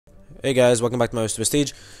Hey guys, welcome back to my Mr.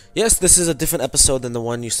 Prestige. Yes, this is a different episode than the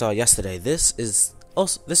one you saw yesterday. This is on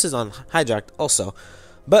Hijacked also,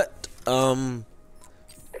 but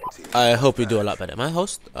I hope you do a lot better. Am I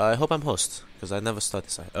host? I hope I'm host because I never start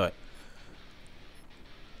this side. All right.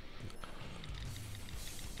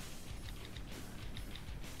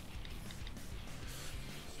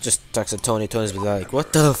 Just texted Tony. Tony's be like,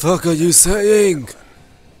 "What the fuck are you saying?"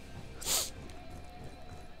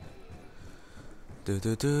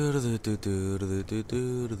 Lethal's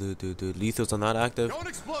not active. Going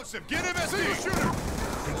explosive. Get him as a shooter.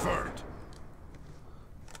 Confirmed.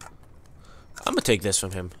 I'm gonna take this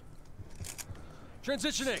from him.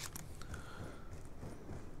 Transitioning.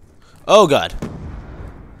 Oh god.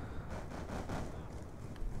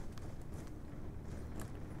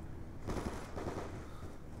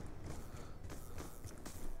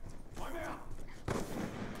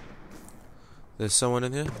 There's someone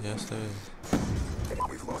in here? Yes, there is.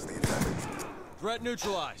 We've lost the advantage. Threat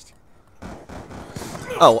neutralized.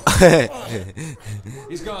 Oh.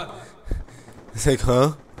 He's gone. It's like,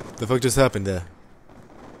 huh? The fuck just happened there?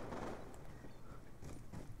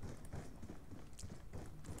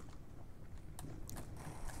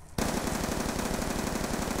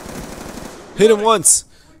 Hit him once!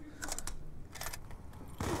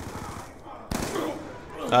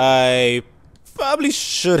 I probably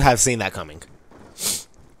should have seen that coming.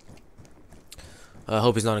 I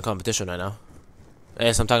hope he's not in competition right now.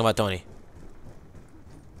 Yes, I'm talking about Tony.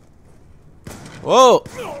 Whoa!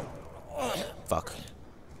 Fuck.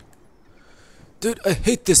 Dude, I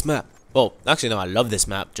hate this map. Oh, actually no, I love this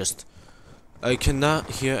map, just I cannot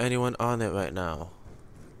hear anyone on it right now.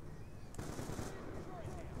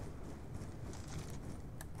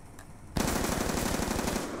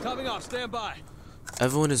 Topping off, stand by.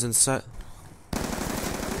 Everyone is inside.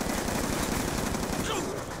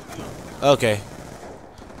 Okay.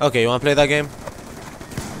 Okay, you wanna play that game?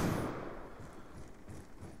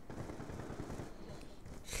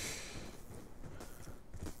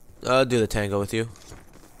 I'll do the tango with you.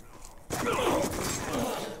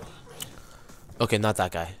 Okay, not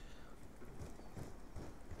that guy.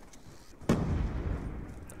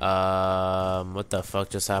 What the fuck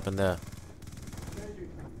just happened there?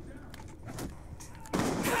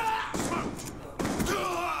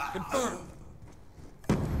 Confirm.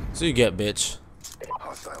 So you get, bitch.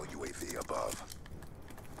 Hostile UAV above.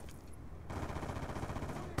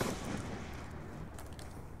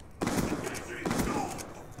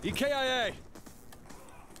 EKIA.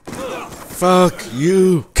 Fuck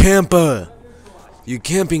you, camper. You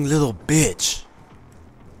camping little bitch.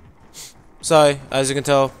 Sorry, as you can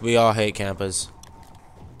tell, we all hate campers.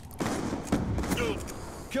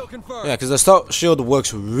 Kill confirmed. Yeah, because the stealth shield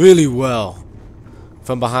works really well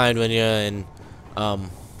from behind when you're in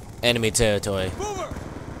enemy territory. Mover.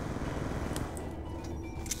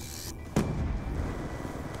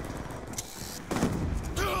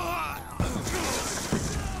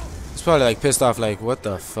 It's probably like pissed off, like what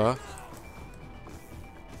the fuck.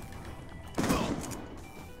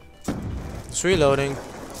 It's reloading.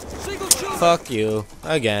 Single shot. Fuck you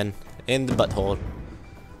again in the butthole.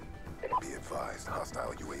 Be advised.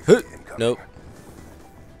 Hostile UAV Huh. incoming. Nope.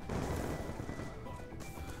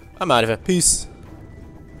 I'm out of here. Peace.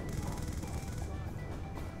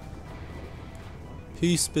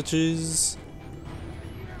 Peace, bitches.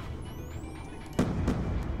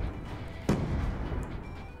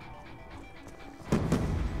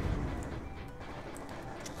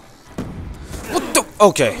 What the?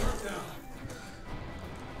 Okay.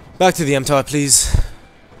 Back to the MTAR, please.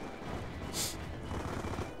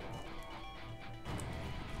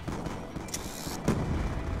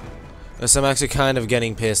 Yes, I'm actually kind of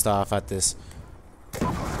getting pissed off at this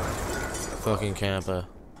fucking camper.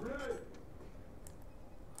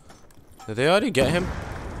 Did they already get him?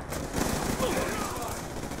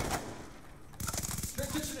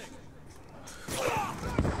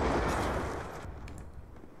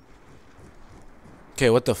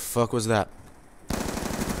 Okay, what the fuck was that?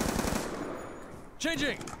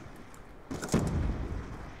 Changing.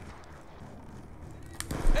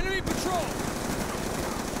 Enemy patrol.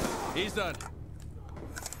 He's done.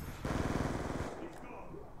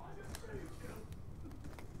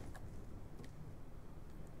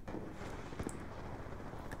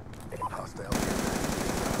 Hostile.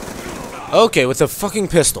 Okay, with a fucking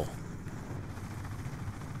pistol.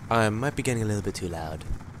 I might be getting a little bit too loud.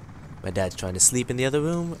 My dad's trying to sleep in the other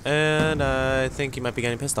room, and I think he might be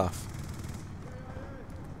getting pissed off.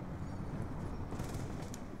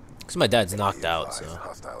 Because my dad's knocked out, so.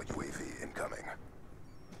 Hostile UAV incoming.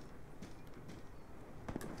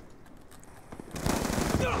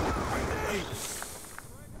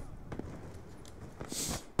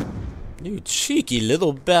 You cheeky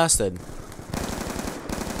little bastard.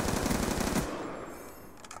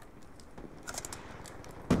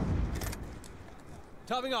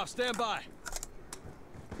 Topping off, stand by.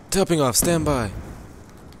 Topping off, stand by.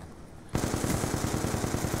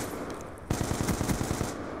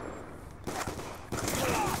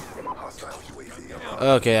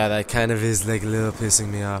 Okay, yeah, that kind of is like a little pissing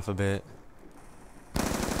me off a bit.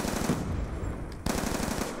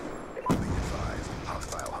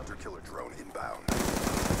 Hostile hunter-killer drone inbound.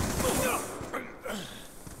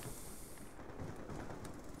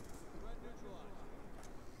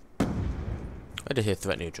 I did hear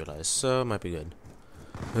threat neutralized, so it might be good.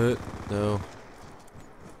 No.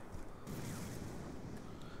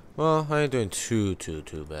 Well, I ain't doing too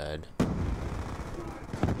bad.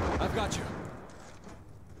 I've got you.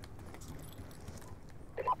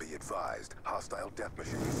 Be advised, hostile death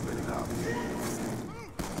machine spinning up.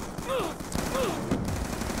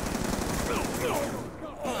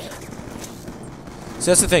 So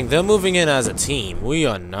that's the thing, they're moving in as a team. We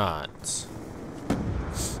are not.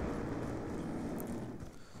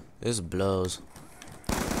 This blows.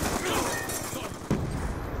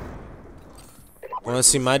 Wanna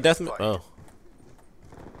see my death? Oh.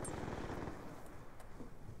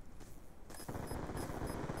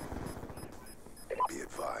 Be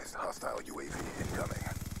advised, hostile UAV incoming.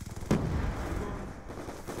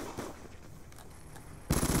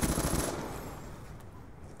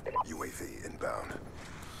 UAV inbound.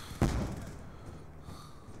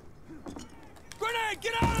 Grenade,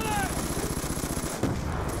 get out of there!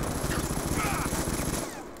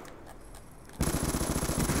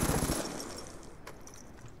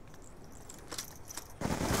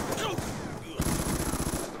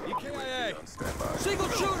 EKIA! On standby. Single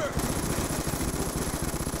shooter!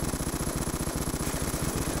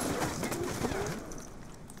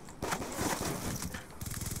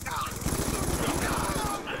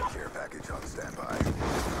 Care package on standby.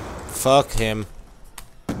 Fuck him.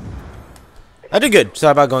 I did good.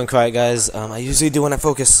 Sorry about going quiet, guys. I usually do when I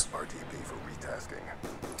focus. RTB for retasking.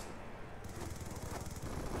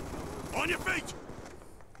 On your feet!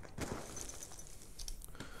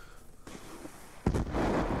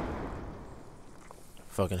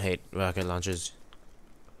 Fucking hate rocket launchers.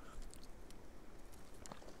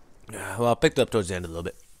 Well, I picked up towards the end a little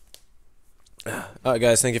bit. Alright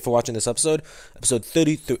guys, thank you for watching this episode. Episode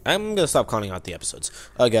 33. I'm gonna stop calling out the episodes.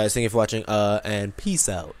 Alright guys, thank you for watching, and peace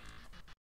out.